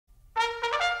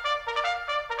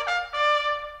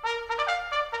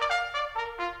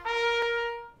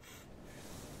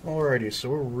Alrighty, so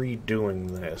we're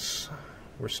redoing this.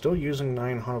 We're still using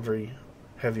 9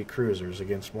 heavy cruisers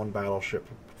against 1 battleship,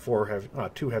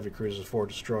 2 heavy cruisers, 4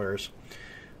 destroyers.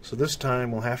 So this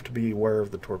time we'll have to be aware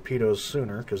of the torpedoes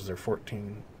sooner, because they're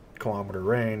 14-kilometer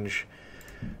range,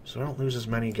 so I don't lose as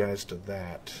many guys to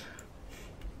that.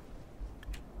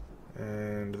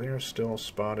 And they're still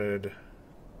spotted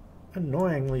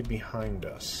annoyingly behind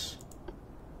us.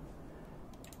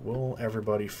 Will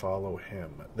everybody follow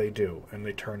him? They do, and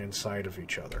they turn inside of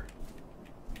each other.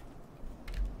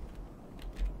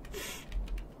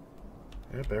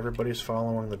 Yep, everybody's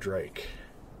following the Drake.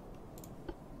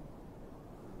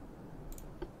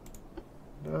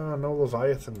 No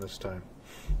Leviathan this time.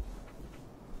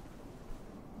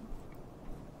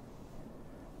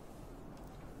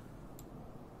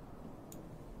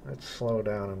 Let's slow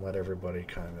down and let everybody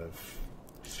kind of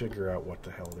figure out what the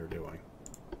hell they're doing.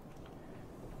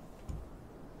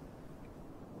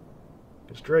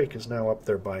 Because Drake is now up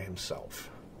there by himself.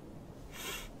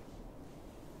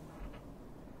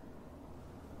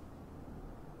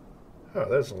 Oh,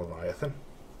 there's a Leviathan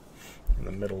in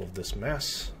the middle of this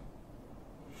mess.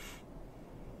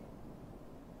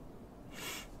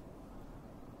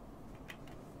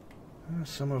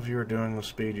 Some of you are doing the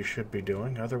speed you should be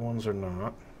doing, other ones are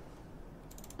not.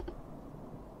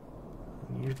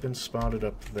 You've been spotted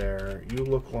up there. You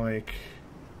look like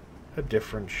a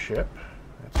different ship.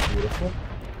 That's beautiful.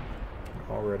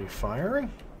 Already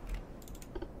firing.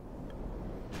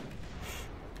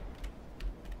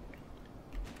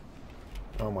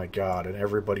 Oh my god, and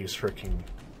everybody's freaking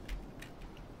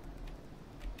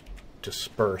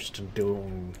dispersed and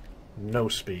doing no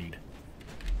speed.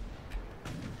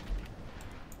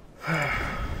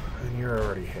 And you're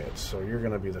already hit, so you're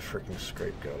gonna be the freaking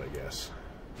scapegoat, I guess.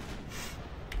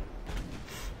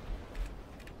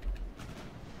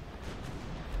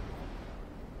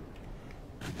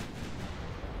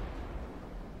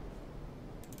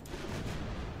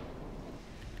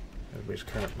 Everybody's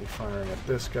currently firing at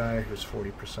this guy, who's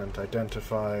 40%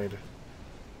 identified.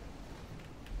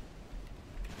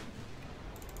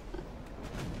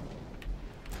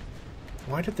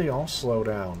 Why did they all slow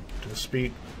down to the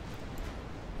speed?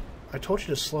 I told you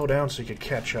to slow down so you could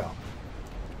catch up.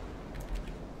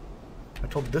 I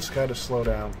told this guy to slow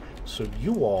down so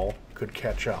you all could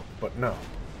catch up, but no.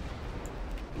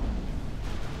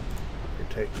 You're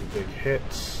taking big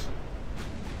hits.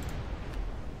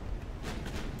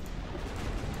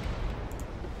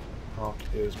 Hawk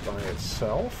is by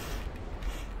itself.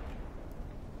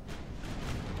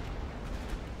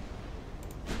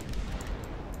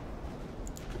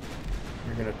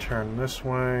 You're going to turn this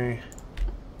way.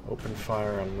 Open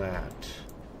fire on that.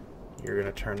 You're going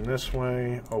to turn this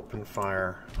way, open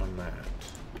fire on that.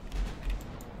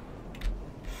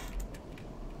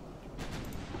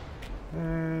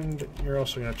 And you're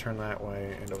also going to turn that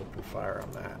way and open fire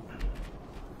on that.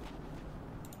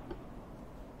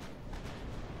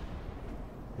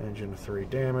 Engine 3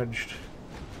 damaged.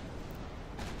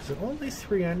 Is it only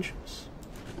 3 engines?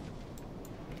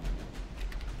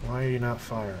 Why are you not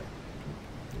firing?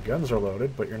 The guns are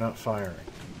loaded, but you're not firing.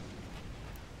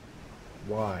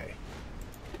 Why?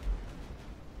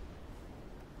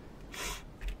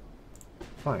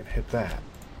 Fine, hit that.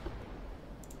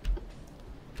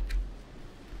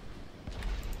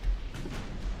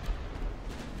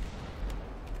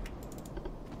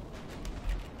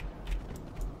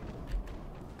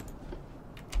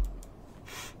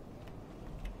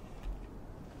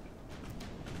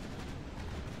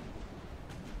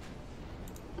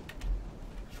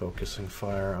 Focusing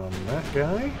fire on that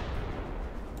guy.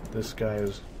 This guy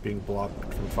is being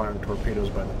blocked from firing torpedoes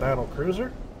by the battle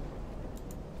cruiser.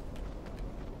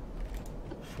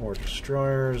 4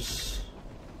 destroyers.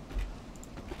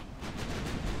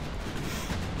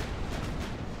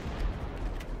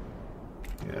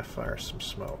 Yeah, fire some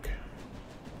smoke.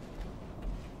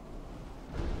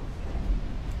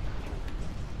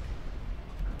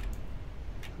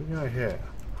 Who did I hit?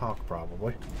 Hawk,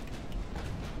 probably.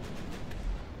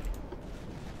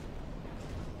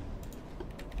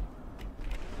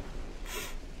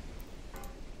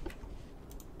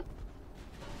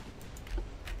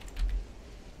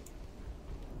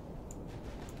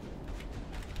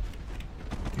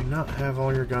 Not have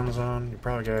all your guns on. You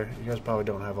guys probably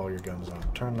don't have all your guns on.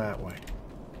 Turn that way.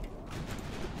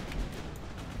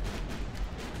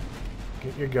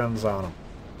 Get your guns on them.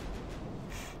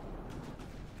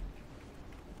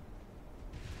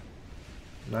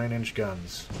 Nine-inch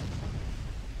guns.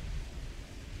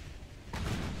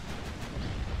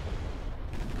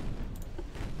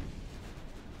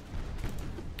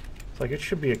 It's like it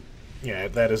should be a... Yeah,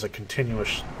 that is a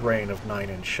continuous rain of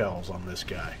 9-inch shells on this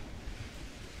guy.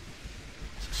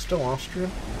 still Austrian?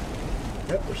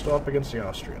 Yep, we're still up against the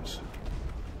Austrians.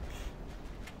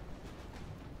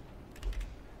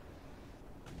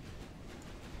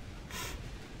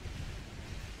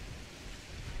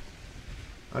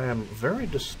 I am very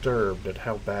disturbed at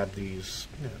how bad these,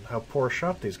 how poor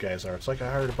shot these guys are. It's like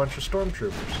I hired a bunch of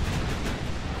stormtroopers.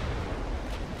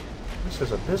 This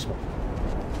is abysmal.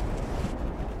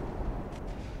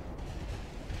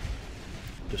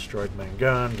 Destroyed main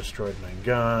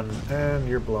gun, and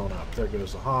you're blown up. There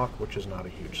goes the Hawk, which is not a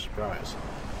huge surprise.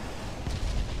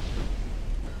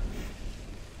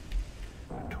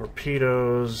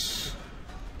 Torpedoes.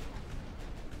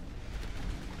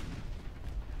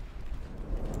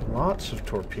 Lots of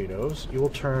torpedoes. You will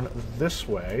turn this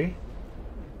way.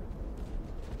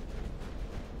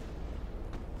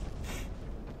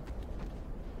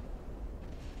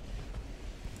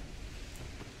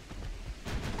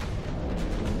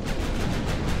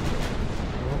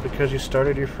 Well, because you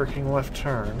started your freaking left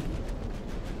turn,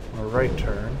 or right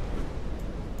turn.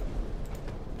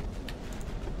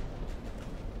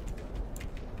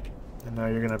 And now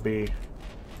you're going to be...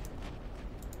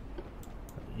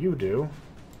 you do.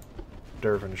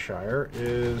 Derbyshire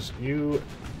is you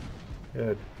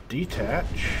detach.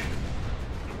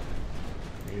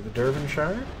 Are you the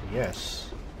Derbyshire? Yes.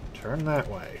 Turn that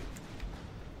way.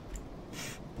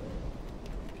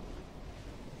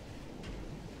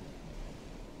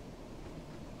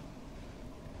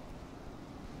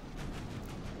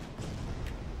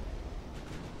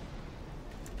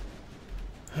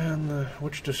 And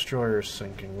which destroyer is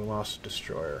sinking? We lost a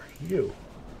destroyer. You.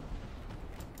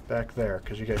 Back there,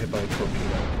 because you got hit by a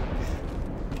torpedo.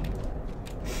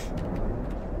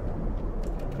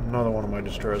 Another one of my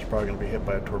destroyers is probably going to be hit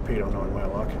by a torpedo, knowing my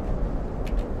luck.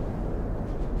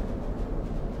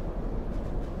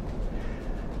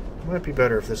 It might be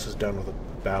better if this is done with a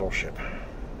battleship.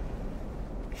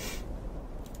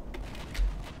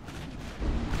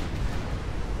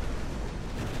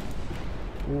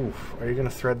 Oof. Are you going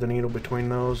to thread the needle between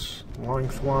those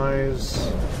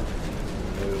lengthwise?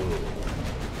 No.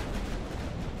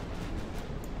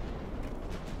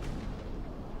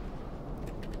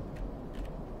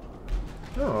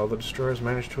 Oh, the destroyers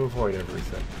managed to avoid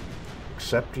everything.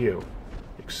 Except you.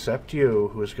 Except you,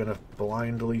 who is going to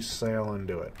blindly sail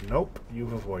into it. Nope,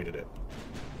 you've avoided it.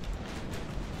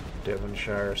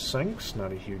 Devonshire sinks,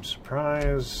 not a huge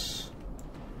surprise.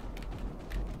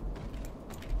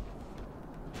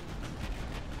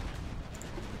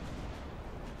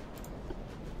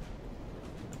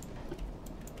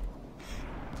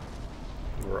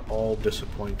 You are all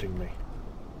disappointing me.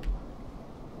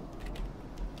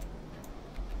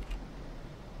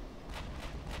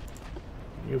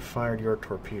 You fired your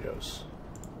torpedoes.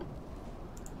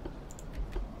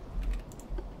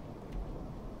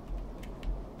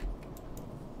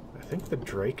 I think the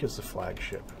Drake is the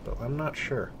flagship, but I'm not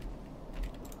sure.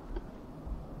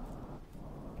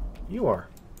 You are.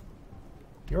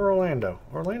 You're Orlando.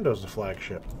 Orlando's the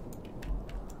flagship.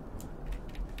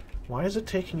 Why is it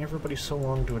taking everybody so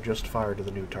long to adjust fire to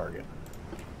the new target?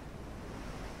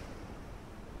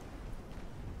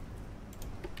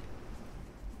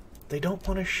 They don't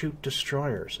want to shoot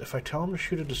destroyers. If I tell them to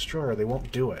shoot a destroyer, they won't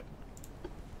do it.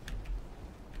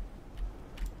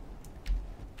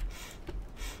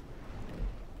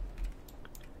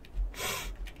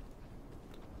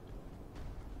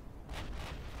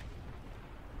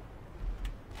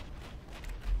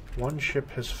 One ship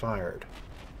has fired.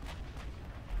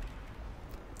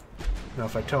 Now,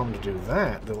 if I tell them to do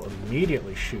that, they'll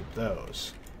immediately shoot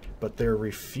those. But they're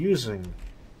refusing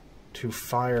to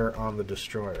fire on the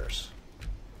destroyers.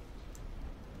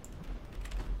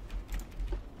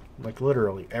 Like,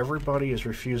 literally, everybody is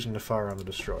refusing to fire on the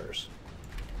destroyers.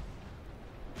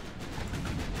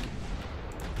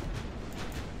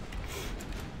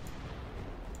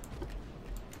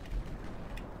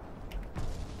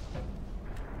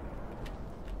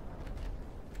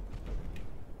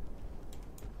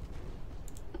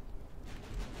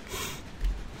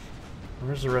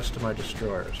 Where's the rest of my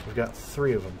destroyers? We've got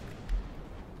 3 of them.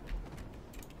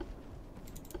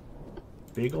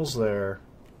 Beagle's there.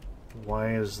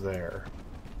 Y is there.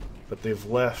 But they've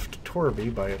left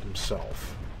Torby by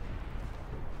himself.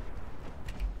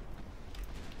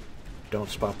 Don't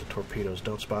spot the torpedoes.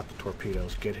 Don't spot the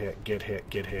torpedoes. Get hit, get hit,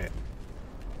 get hit.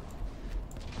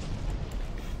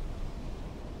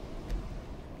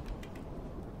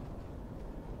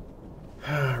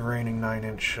 Raining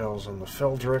 9-inch shells on the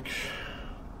Feldrick.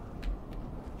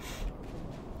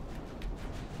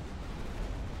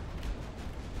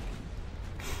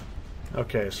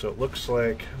 Okay, so it looks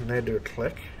like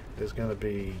Nederklik is going to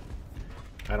be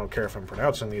I don't care if I'm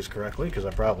pronouncing these correctly, because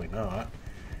I'm probably not.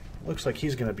 Looks like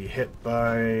he's going to be hit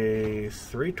by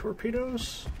 3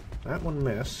 torpedoes. That one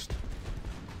missed.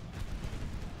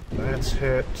 That's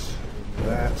hit.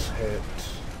 That's hit.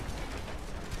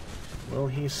 Will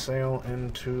he sail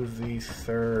into the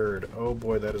 3rd? Oh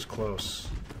boy, that is close.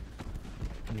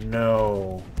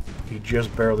 No. He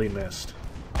just barely missed.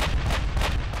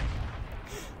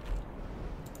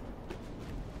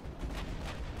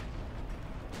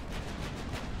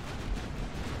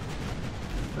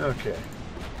 Okay.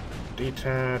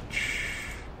 Detach.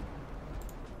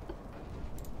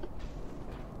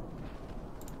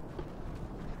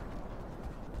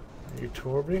 Are you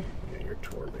Torby? Yeah, you're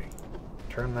Torby.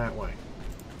 Turn that way.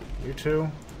 You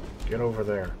two, get over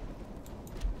there.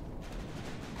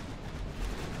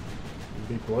 And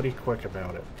be bloody quick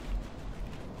about it.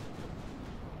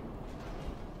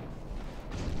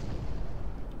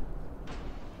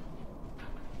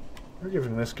 We're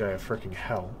giving this guy a freaking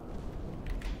hell.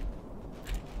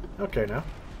 Okay, now.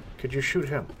 Could you shoot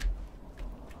him?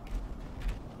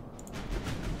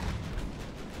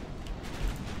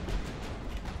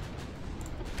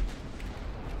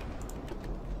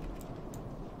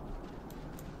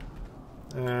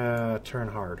 Turn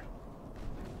hard.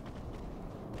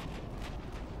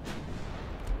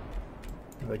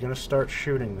 Are they going to start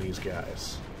shooting these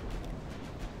guys?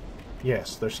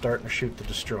 Yes, they're starting to shoot the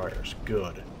destroyers.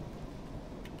 Good.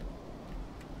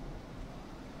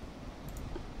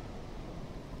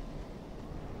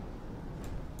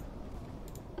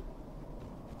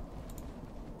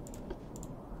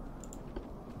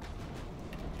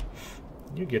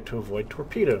 You get to avoid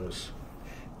torpedoes.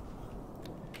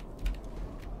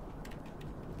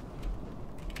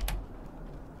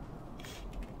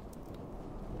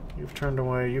 You've turned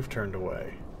away, you've turned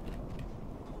away.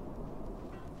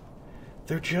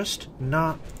 They're just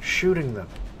not shooting them.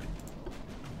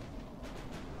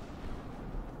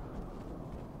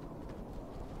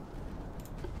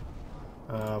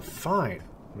 Fine.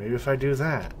 Maybe if I do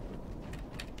that.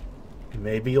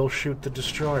 Maybe you'll shoot the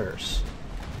destroyers.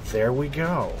 There we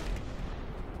go.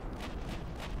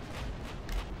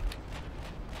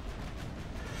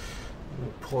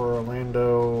 Poor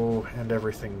Orlando, and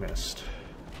everything missed.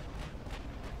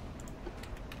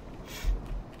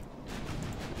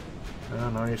 Oh,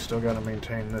 no, you still got to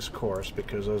maintain this course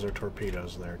because those are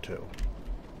torpedoes there too.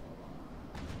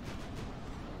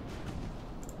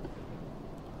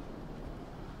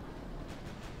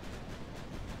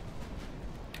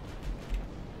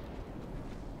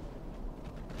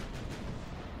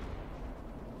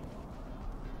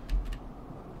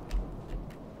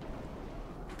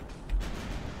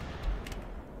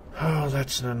 Oh,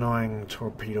 that's an annoying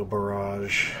torpedo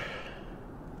barrage.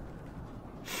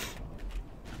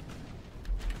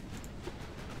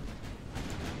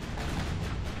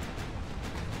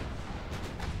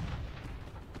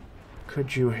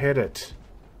 Could you hit it?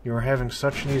 You were having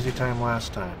such an easy time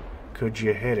last time. Could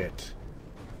you hit it?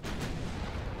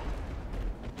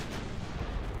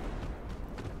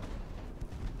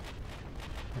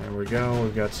 There we go.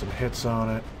 We've got some hits on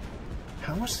it.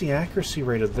 How is the accuracy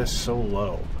rate of this so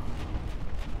low?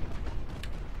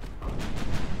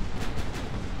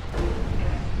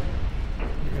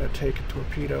 You're gonna take a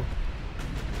torpedo.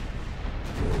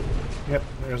 Yep,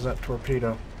 there's that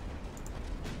torpedo.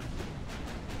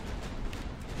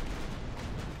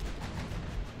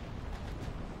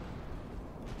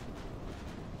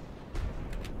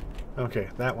 Okay,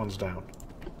 that one's down.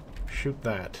 Shoot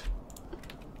that.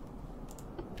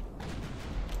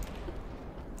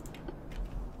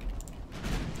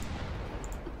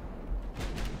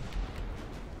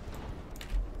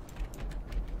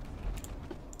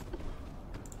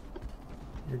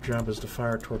 Your job is to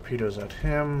fire torpedoes at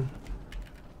him.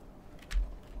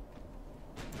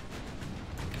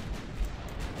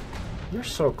 You're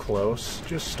so close.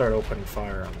 Just start opening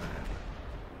fire on that.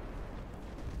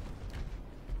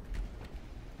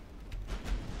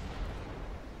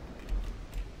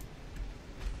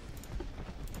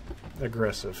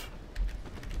 Aggressive.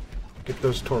 Get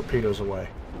those torpedoes away.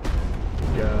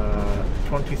 Got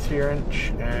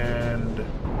 23-inch and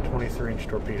 23-inch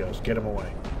torpedoes. Get them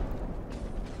away.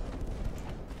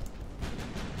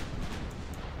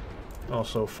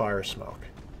 Also, fire smoke.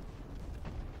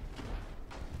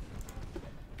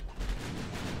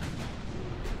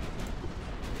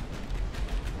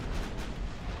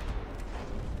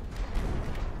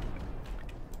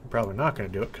 I'm probably not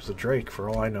going to do it because the Drake, for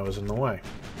all I know, is in the way.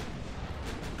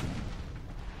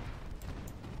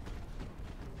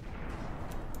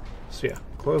 So yeah,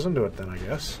 close into it then, I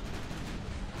guess.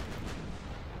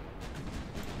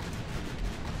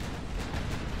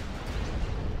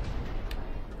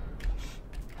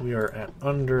 We are at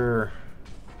under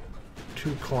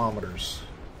 2 kilometers.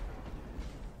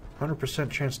 100%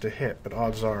 chance to hit, but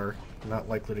odds are not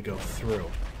likely to go through.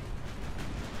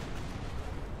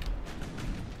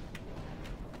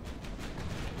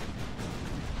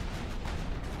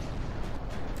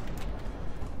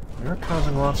 They're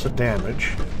causing lots of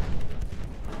damage.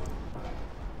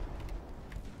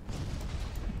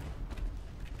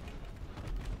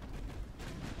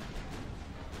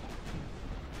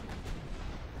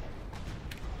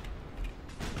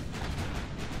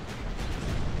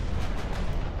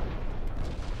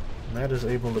 And that is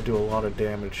able to do a lot of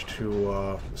damage to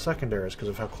the secondaries because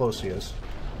of how close he is.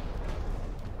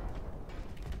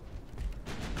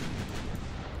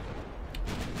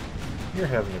 You're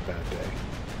having a bad day.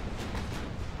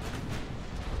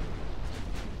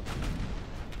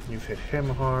 You've hit him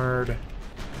hard.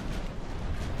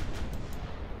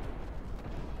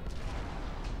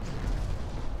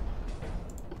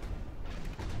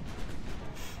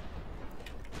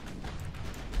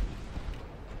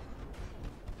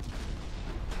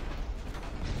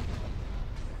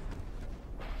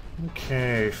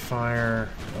 Okay, fire,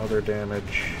 other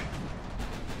damage.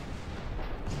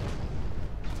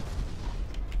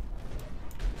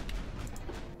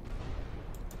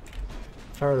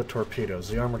 Fire the torpedoes.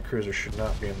 The armored cruiser should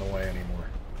not be in the way anymore.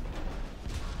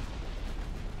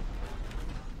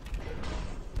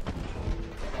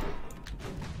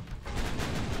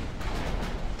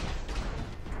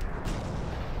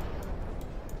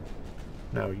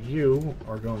 Now you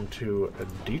are going to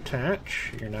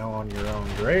detach. You're now on your own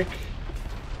Drake.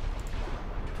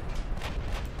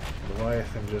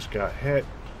 Leviathan just got hit.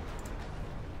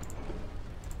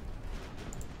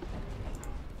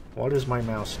 What is my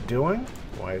mouse doing?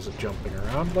 Why is it jumping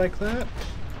around like that?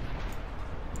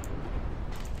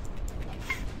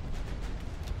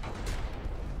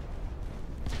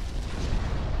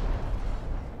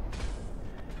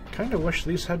 Kinda wish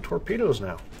these had torpedoes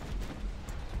now.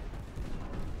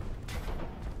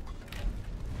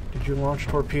 Did you launch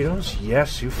torpedoes?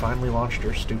 Yes, you finally launched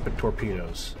your stupid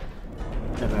torpedoes.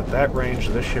 And at that range,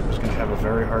 this ship is going to have a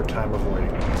very hard time avoiding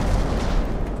it.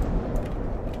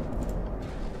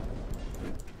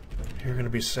 You're going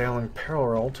to be sailing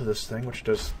parallel to this thing, which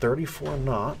does 34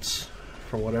 knots,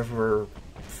 for whatever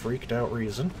freaked out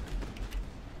reason.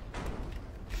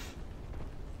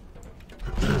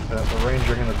 At the range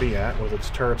you're going to be at, with its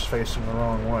turrets facing the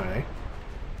wrong way,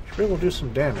 you should be able to do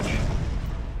some damage.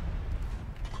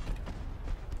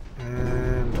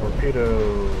 And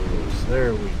torpedoes,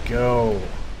 there we go.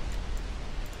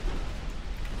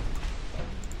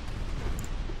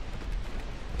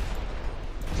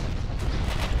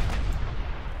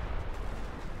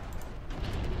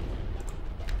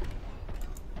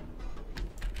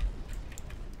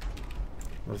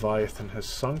 Leviathan has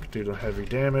sunk due to heavy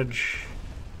damage.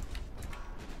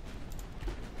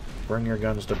 Bring your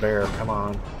guns to bear, come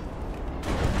on.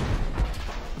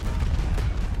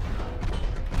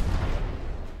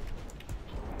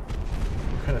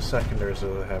 What kind of secondaries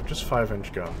do they have? Just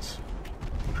 5-inch guns.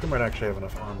 Which we might actually have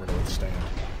enough armor to withstand.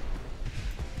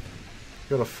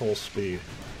 Go to full speed.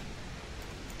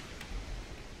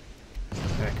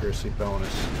 Accuracy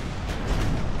bonus.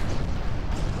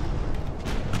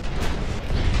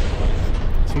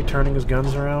 Is he turning his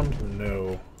guns around?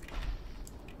 No.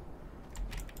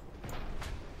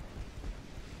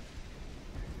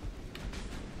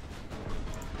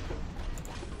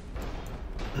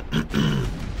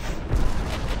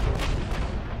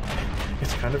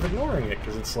 It's kind of ignoring it,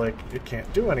 because it's like, it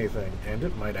can't do anything, and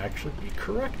it might actually be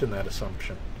correct in that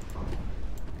assumption.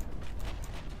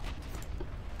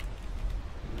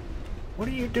 What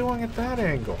are you doing at that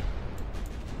angle?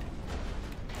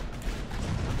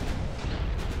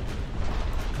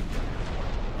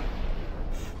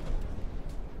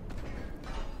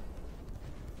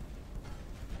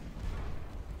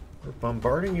 We're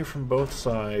bombarding you from both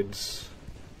sides.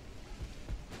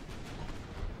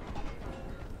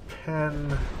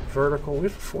 Pen, vertical. We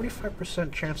have a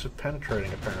 45% chance of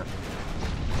penetrating, apparently.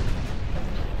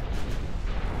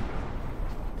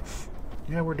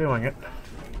 Yeah, we're doing it.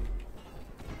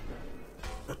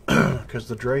 Because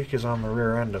the Drake is on the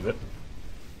rear end of it.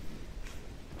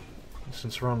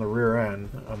 Since we're on the rear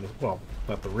end, well,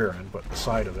 not the rear end, but the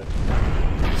side of it.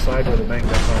 The side where the main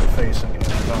guns aren't facing and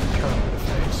they're not turning to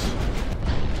face.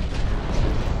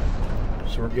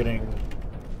 So we're getting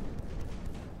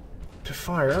to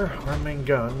fire our main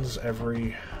guns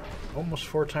every almost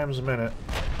 4 times a minute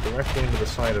directly into the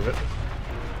side of it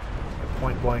at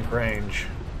point blank range,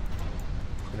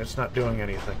 and it's not doing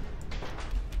anything.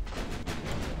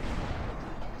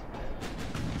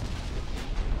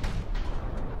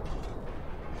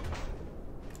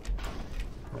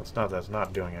 It's not that it's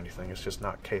not doing anything, it's just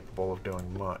not capable of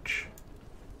doing much.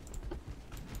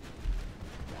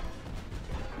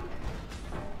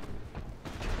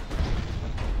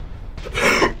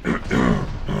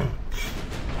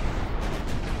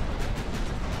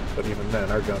 But even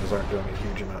then, our guns aren't doing a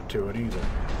huge amount to it either.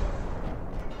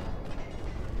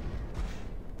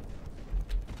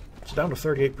 It's down to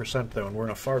 38% though, and we're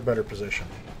in a far better position.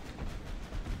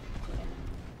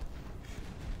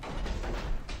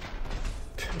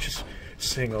 Just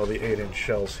seeing all the 8-inch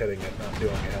shells hitting it, not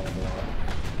doing a hell of a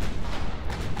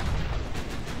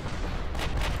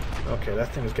lot. Okay,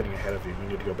 that thing is getting ahead of you. We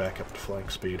need to go back up to flying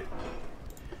speed.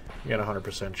 You got a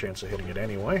 100% chance of hitting it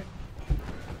anyway.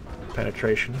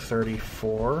 Penetration,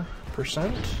 34%.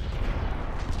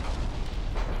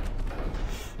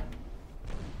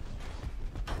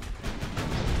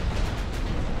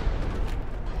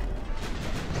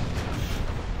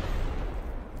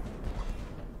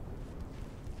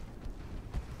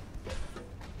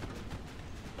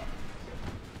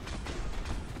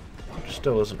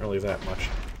 Still isn't really that much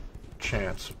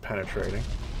chance of penetrating.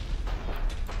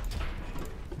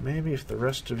 Maybe if the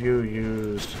rest of you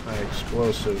used high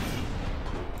explosive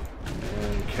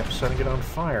and kept setting it on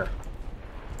fire.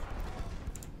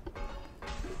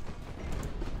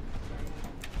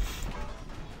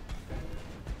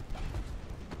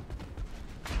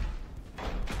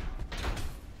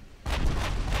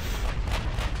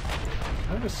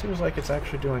 Kind of seems like it's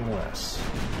actually doing less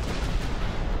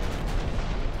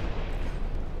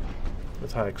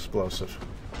with high explosive.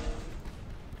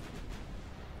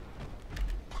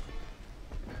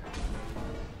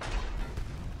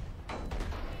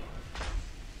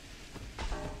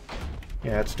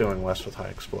 Yeah, it's doing less with high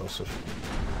explosive.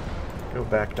 Go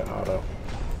back to auto.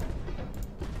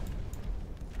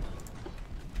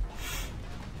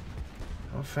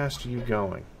 How fast are you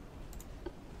going?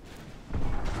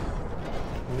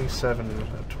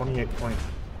 28 point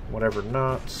whatever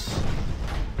knots.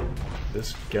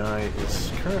 This guy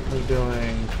is currently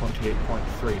doing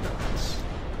 28.3 knots.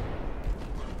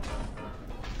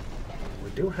 We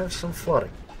do have some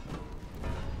flooding.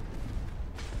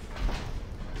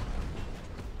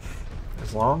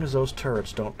 As long as those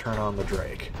turrets don't turn on the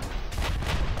Drake.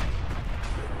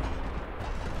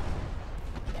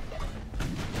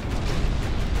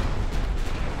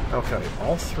 Okay,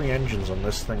 all 3 engines on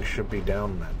this thing should be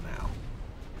down then now.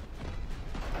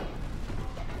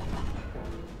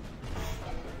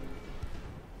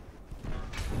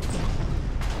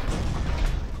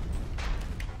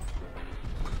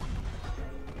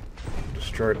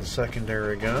 Destroyed the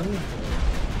secondary gun.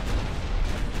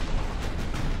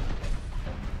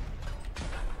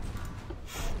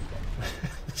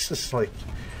 This is like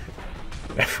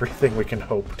everything we can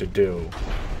hope to do.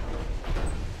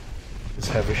 Is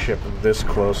have a ship this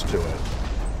close to it,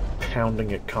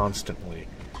 pounding it constantly,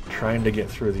 trying to get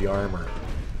through the armor.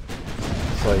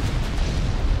 It's like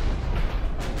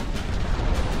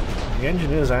the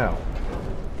engine is out.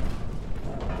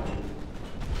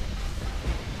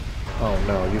 Oh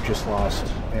no, you just lost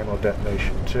ammo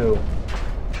detonation too.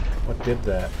 What did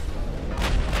that?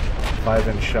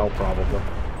 5-inch shell probably.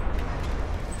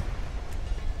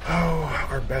 Oh,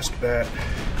 our best bet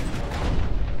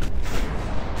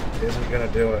isn't going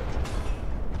to do it.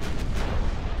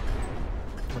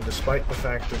 And despite the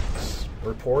fact that it's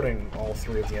reporting all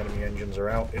 3 of the enemy engines are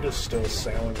out, it is still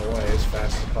sailing away as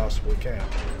fast as it possibly can.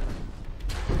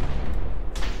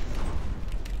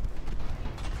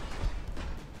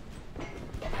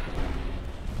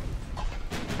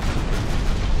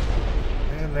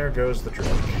 And there goes the Drake.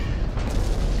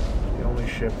 The only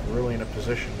ship really in a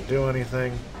position to do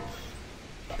anything.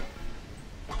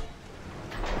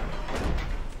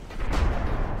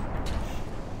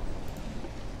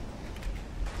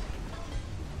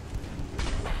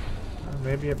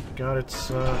 Maybe it got its,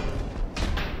 it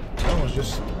was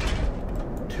just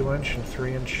 2-inch and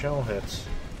 3-inch shell hits.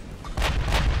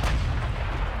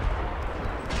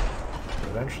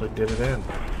 Eventually did it in.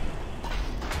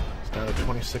 It's down to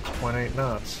 26.8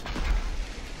 knots.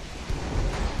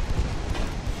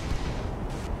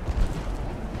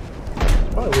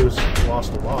 Probably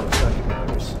lost a lot of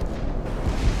secondaries.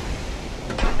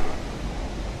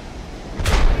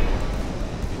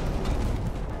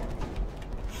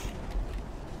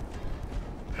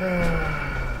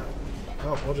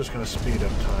 Well, we're just going to speed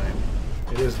up time.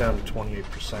 It is down to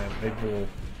 28%. Maybe we'll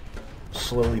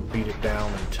slowly beat it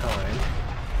down in time.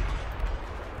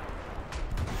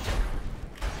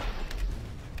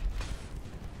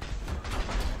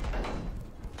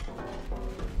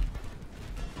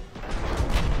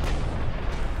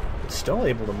 It's still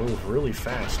able to move really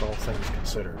fast, all things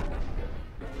considered.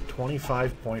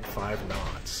 25.5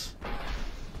 knots.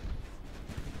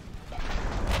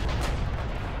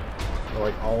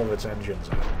 Like all of its engines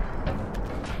out.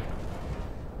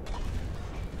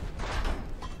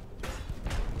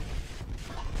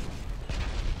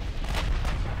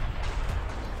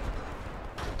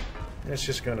 It's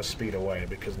just going to speed away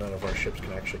because none of our ships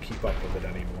can actually keep up with it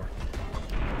anymore.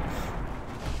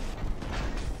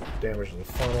 Damage to the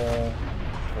funnel,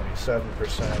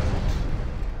 27%.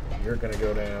 You're going to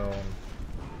go down.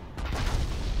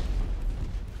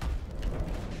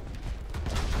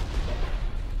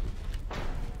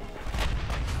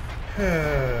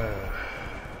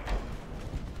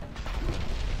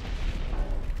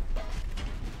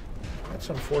 That's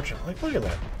unfortunate. Like, look at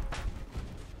that.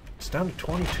 It's down to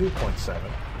 22.7,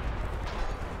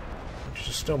 which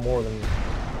is still more than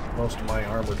most of my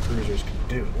armored cruisers can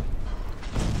do.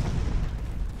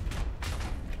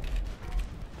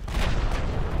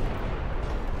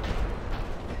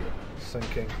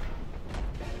 Sinking.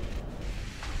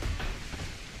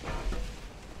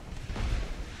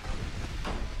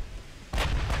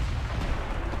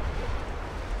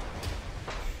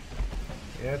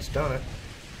 Yeah, it's done it.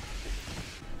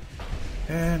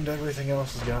 And everything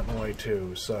else has gotten away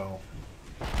too, so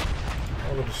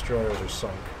all the destroyers are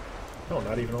sunk. No,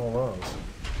 not even all those.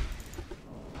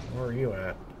 Where are you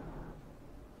at?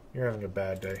 You're having a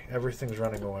bad day. Everything's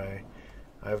running away.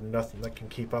 I have nothing that can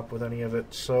keep up with any of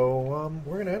it, so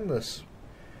we're going to end this.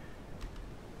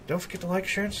 Don't forget to like,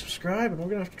 share, and subscribe, and we're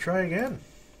going to have to try again.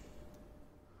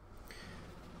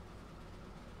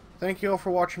 Thank you all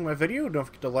for watching my video. Don't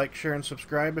forget to like, share, and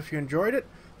subscribe if you enjoyed it.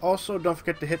 Also, don't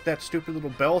forget to hit that stupid little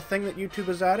bell thing that YouTube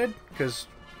has added, because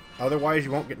otherwise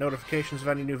you won't get notifications of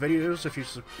any new videos if you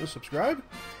subscribe.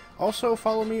 Also,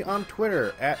 follow me on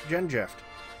Twitter, @GenJeft,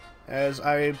 as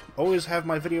I always have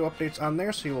my video updates on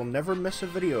there, so you will never miss a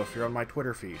video if you're on my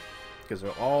Twitter feed, because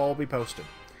they'll all be posted.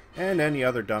 And any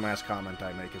other dumbass comment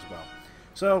I make as well.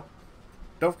 So,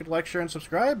 don't forget to like, share, and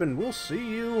subscribe, and we'll see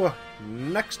you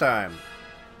next time.